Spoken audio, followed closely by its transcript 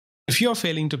If you're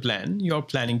failing to plan, you're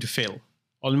planning to fail.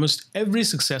 Almost every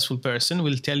successful person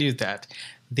will tell you that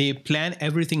they plan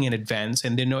everything in advance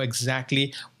and they know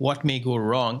exactly what may go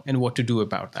wrong and what to do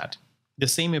about that. The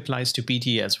same applies to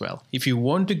PT as well. If you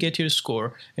want to get your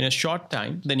score in a short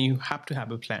time, then you have to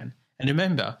have a plan. And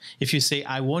remember, if you say,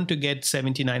 I want to get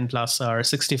 79 plus or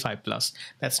 65 plus,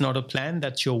 that's not a plan,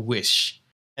 that's your wish.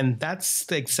 And that's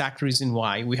the exact reason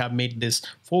why we have made this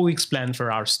 4 weeks plan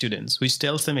for our students, which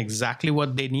tells them exactly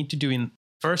what they need to do in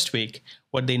first week,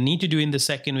 what they need to do in the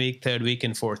second week, third week,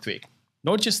 and fourth week.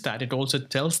 Not just that, it also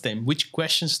tells them which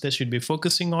questions they should be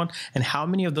focusing on and how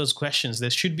many of those questions they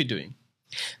should be doing.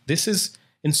 This is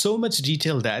in so much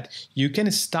detail that you can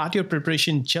start your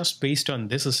preparation just based on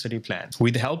this study plan.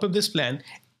 With the help of this plan,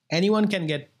 anyone can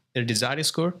get their desired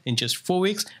score in just 4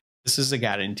 weeks. This is a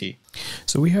guarantee.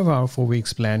 So we have our 4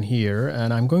 weeks plan here,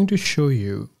 and I'm going to show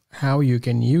you how you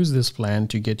can use this plan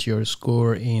to get your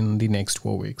score in the next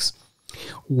 4 weeks.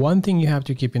 One thing you have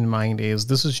to keep in mind is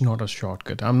this is not a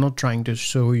shortcut. I'm not trying to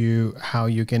show you how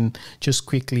you can just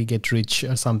quickly get rich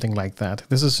or something like that.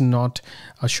 This is not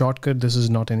a shortcut. This is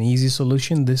not an easy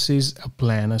solution. This is a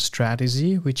plan, a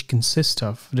strategy, which consists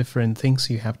of different things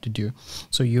you have to do.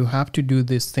 So you have to do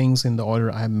these things in the order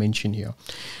I have mentioned here.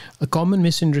 A common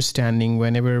misunderstanding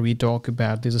whenever we talk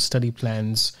about these study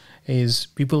plans is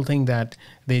people think that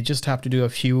they just have to do a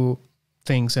few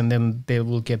things and then they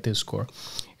will get their score.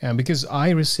 Because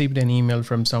I received an email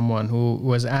from someone who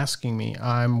was asking me,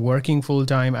 I'm working full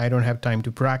time, I don't have time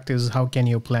to practice, how can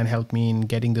your plan help me in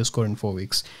getting the score in 4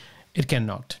 weeks? It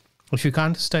cannot. If you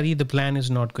can't study, the plan is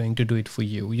not going to do it for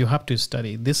you. You have to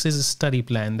study. This is a study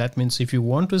plan. That means if you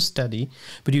want to study,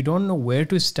 but you don't know where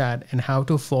to start and how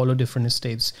to follow different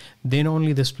steps, then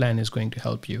only this plan is going to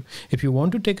help you. If you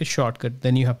want to take a shortcut,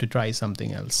 then you have to try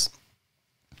something else.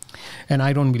 And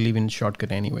I don't believe in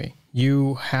shortcut anyway.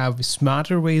 You have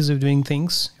smarter ways of doing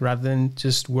things rather than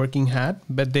just working hard,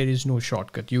 but there is no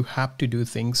shortcut. You have to do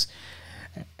things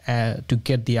to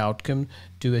get the outcome,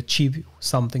 to achieve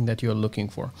something that you're looking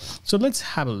for. So let's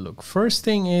have a look. First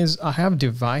thing is I have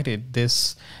divided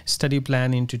this study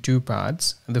plan into 2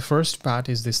 parts. The first part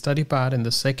is the study part and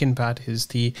the second part is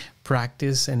the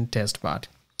practice and test part.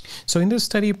 So in the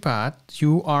study part,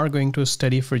 you are going to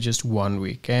study for just 1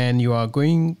 week and you are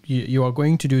going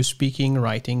to do speaking,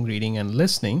 writing, reading, and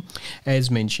listening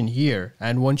as mentioned here.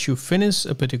 And once you finish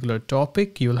a particular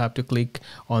topic, you'll have to click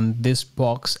on this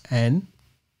box and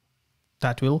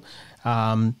that will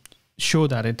show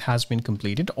that it has been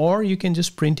completed, or you can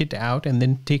just print it out and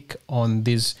then tick on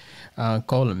these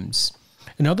columns.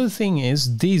 Another thing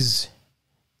is these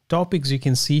topics you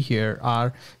can see here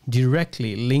are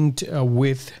directly linked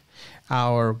with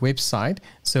our website.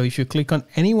 So if you click on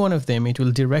any one of them, it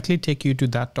will directly take you to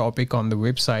that topic on the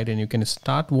website and you can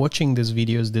start watching these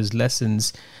videos, these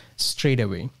lessons straight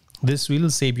away. This will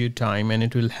save you time and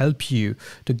it will help you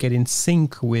to get in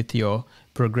sync with your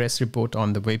progress report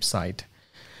on the website.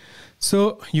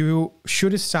 So you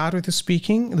should start with the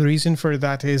speaking. The reason for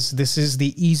that is this is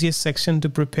the easiest section to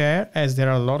prepare as there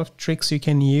are a lot of tricks you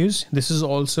can use. This is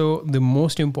also the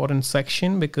most important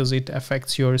section because it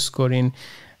affects your score in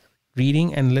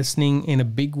reading and listening in a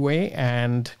big way.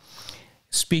 And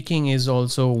speaking is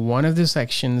also one of the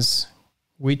sections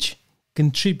which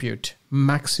contribute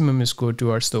maximum score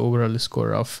towards the overall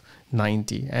score of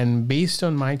 90. And based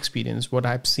on my experience, what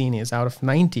I've seen is out of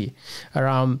 90,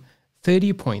 around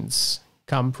 30 points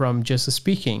come from just the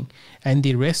speaking and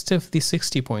the rest of the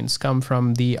 60 points come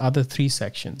from the other 3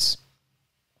 sections.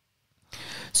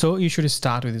 So you should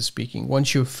start with the speaking.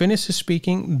 Once you finish the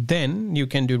speaking, then you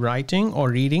can do writing or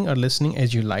reading or listening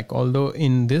as you like. Although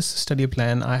in this study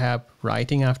plan, I have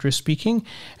writing after speaking,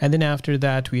 and then after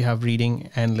that we have reading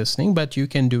and listening, but you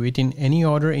can do it in any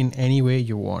order, in any way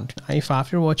you want. If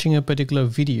after watching a particular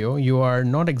video, you are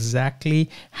not exactly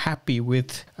happy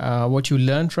with what you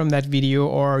learned from that video,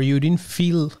 or you didn't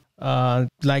feel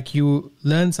like you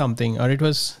learned something, or it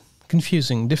was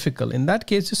confusing, difficult, in that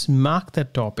case, just mark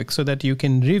that topic so that you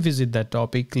can revisit that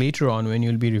topic later on when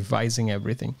you'll be revising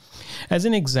everything. As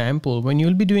an example, when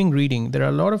you'll be doing reading, there are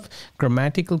a lot of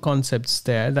grammatical concepts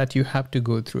there that you have to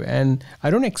go through. And I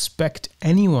don't expect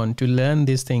anyone to learn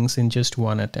these things in just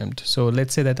one attempt. So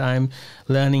let's say that I'm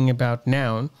learning about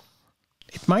noun.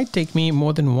 It might take me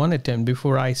more than one attempt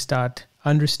before I start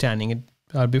understanding it.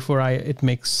 Before it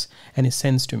makes any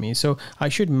sense to me. So I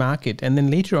should mark it and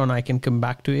then later on I can come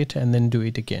back to it and then do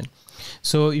it again.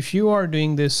 So if you are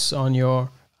doing this on your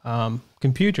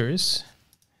computers,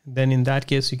 then in that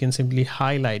case you can simply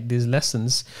highlight these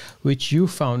lessons which you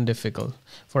found difficult.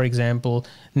 For example,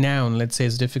 noun, let's say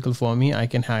it's difficult for me, I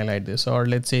can highlight this. Or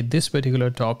let's say this particular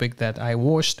topic that I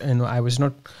watched and I was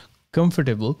not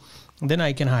comfortable, then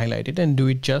I can highlight it and do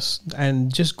it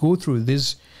just go through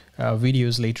these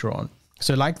videos later on.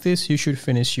 So like this, you should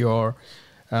finish your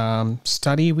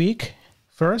study week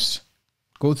first.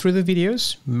 Go through the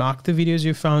videos, mark the videos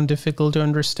you found difficult to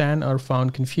understand or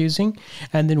found confusing,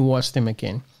 and then watch them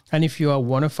again. And if you are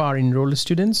one of our enrolled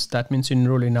students, that means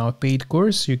enroll in our paid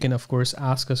course, you can of course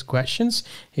ask us questions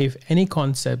if any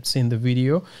concepts in the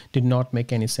video did not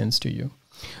make any sense to you.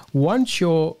 Once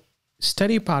your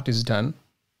study part is done,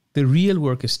 the real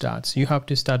work starts. You have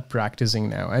to start practicing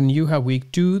now, and you have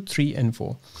week 2, 3, and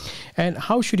 4. And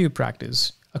how should you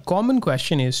practice? A common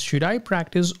question is, should I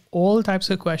practice all types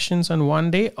of questions on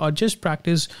one day or just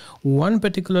practice one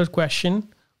particular question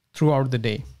throughout the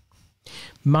day?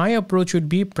 My approach would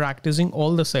be practicing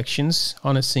all the sections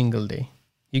on a single day.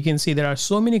 You can see there are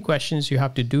so many questions you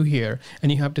have to do here,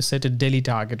 and you have to set a daily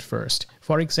target first.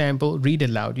 For example, read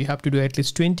aloud. You have to do at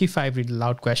least 25 read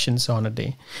aloud questions on a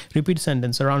day. Repeat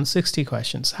sentence, around 60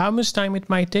 questions. How much time it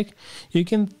might take? You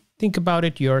can think about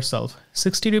it yourself.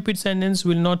 60 repeat sentence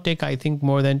will not take, I think,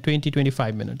 more than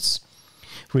 20-25 minutes.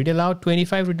 Read aloud,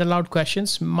 25 read aloud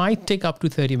questions might take up to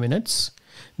 30 minutes.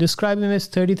 Describe image,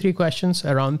 33 questions,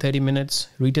 around 30 minutes.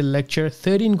 Read a lecture,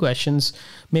 13 questions,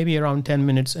 maybe around 10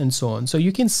 minutes, and so on. So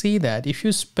you can see that if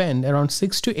you spend around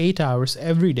 6 to 8 hours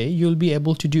every day, you'll be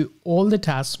able to do all the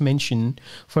tasks mentioned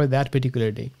for that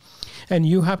particular day. And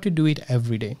you have to do it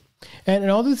every day. And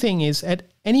another thing is, at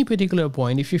any particular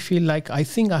point, if you feel like, I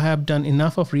think I have done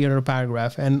enough of read a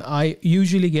paragraph and I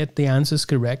usually get the answers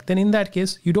correct, then in that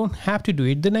case, you don't have to do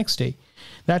it the next day.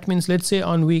 That means, let's say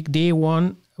on week 1,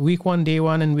 day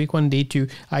 1 and week 1, day 2,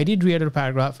 I did read a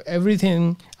paragraph.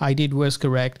 Everything I did was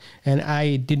correct and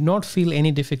I did not feel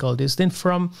any difficulties. Then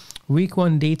from week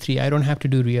 1, day 3, I don't have to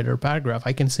do read a paragraph.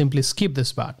 I can simply skip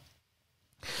this part.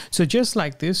 So just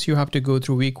like this, you have to go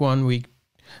through week 1,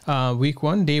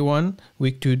 day 1,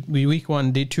 week 2, week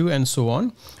 1, day 2, and so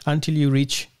on until you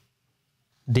reach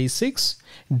day 6.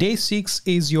 Day 6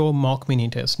 is your mock mini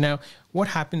test. Now, what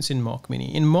happens in mock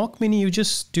mini? In mock mini, you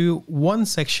just do one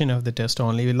section of the test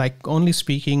only, like only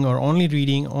speaking or only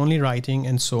reading, only writing,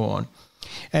 and so on.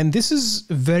 And this is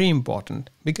very important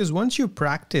because once you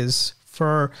practice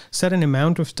for a certain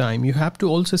amount of time, you have to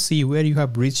also see where you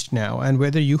have reached now and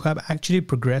whether you have actually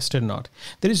progressed or not.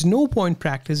 There is no point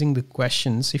practicing the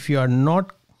questions if you are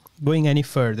not going any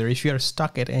further, if you are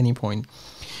stuck at any point.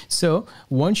 So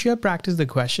once you have practiced the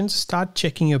questions, start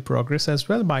checking your progress as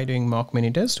well by doing mock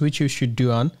mini test, which you should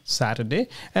do on Saturday.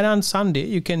 And on Sunday,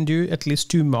 you can do at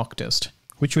least 2 mock tests,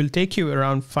 which will take you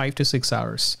around 5 to 6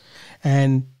 hours.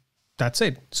 And that's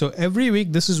it. So every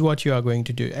week, this is what you are going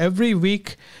to do. Every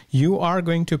week, you are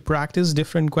going to practice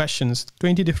different questions,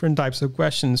 20 different types of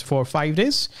questions for 5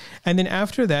 days. And then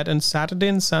after that, on Saturday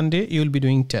and Sunday, you'll be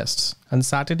doing tests. On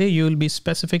Saturday, you'll be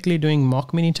specifically doing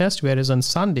mock mini test, whereas on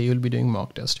Sunday, you'll be doing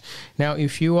mock test. Now,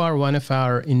 if you are one of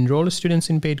our enrolled students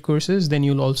in paid courses, then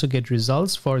you'll also get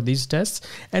results for these tests.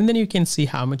 And then you can see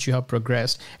how much you have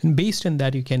progressed. And based on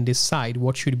that, you can decide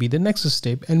what should be the next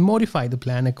step and modify the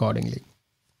plan accordingly.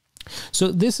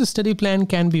 So this study plan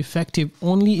can be effective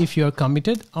only if you are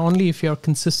committed, only if you are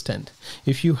consistent.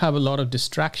 If you have a lot of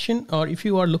distraction or if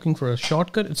you are looking for a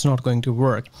shortcut, it's not going to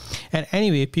work. And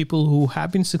anyway, people who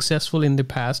have been successful in the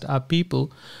past are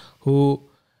people who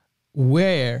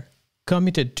were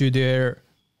committed to their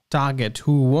target,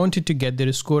 who wanted to get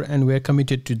their score and were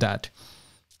committed to that.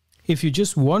 If you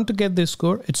just want to get the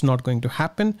score, it's not going to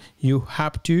happen. You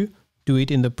have to do it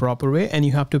in the proper way and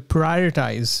you have to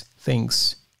prioritize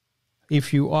things.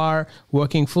 If you are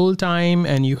working full time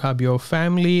and you have your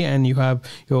family and you have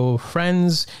your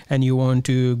friends and you want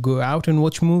to go out and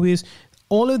watch movies,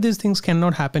 all of these things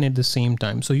cannot happen at the same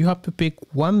time. So you have to pick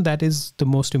one that is the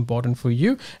most important for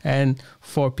you. And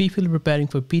for people preparing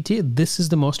for PT, this is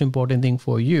the most important thing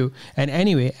for you. And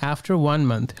anyway, after 1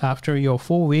 month, after your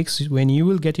 4 weeks, when you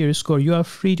will get your score, you are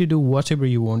free to do whatever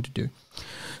you want to do.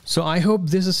 So I hope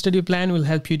this study plan will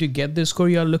help you to get the score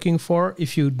you are looking for.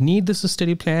 If you need this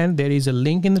study plan, there is a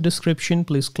link in the description.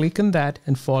 Please click on that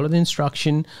and follow the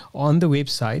instruction on the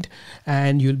website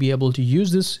and you'll be able to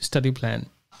use this study plan.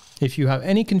 If you have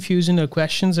any confusion or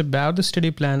questions about the study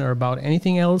plan or about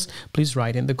anything else, please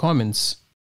write in the comments.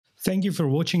 Thank you for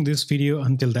watching this video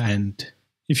until the end.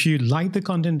 If you like the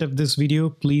content of this video,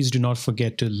 please do not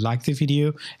forget to like the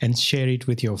video and share it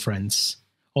with your friends.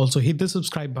 Also hit the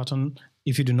subscribe button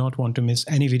if you do not want to miss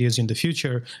any videos in the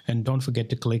future, and don't forget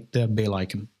to click the bell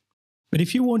icon. But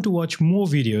if you want to watch more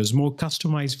videos, more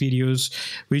customized videos,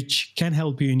 which can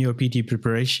help you in your PT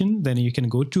preparation, then you can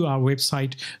go to our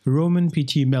website,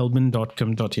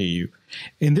 romanptmelbourne.com.au.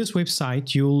 In this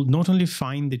website, you'll not only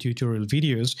find the tutorial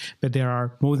videos, but there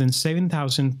are more than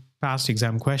 7,000 past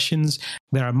exam questions.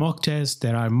 There are mock tests,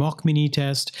 there are mock mini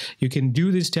tests. You can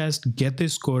do this test, get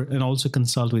this score, and also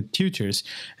consult with tutors.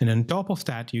 And on top of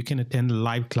that, you can attend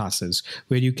live classes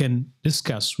where you can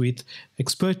discuss with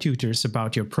expert tutors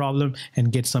about your problem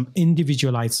and get some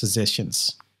individualized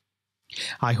suggestions.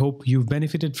 I hope you've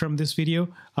benefited from this video.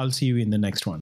 I'll see you in the next one.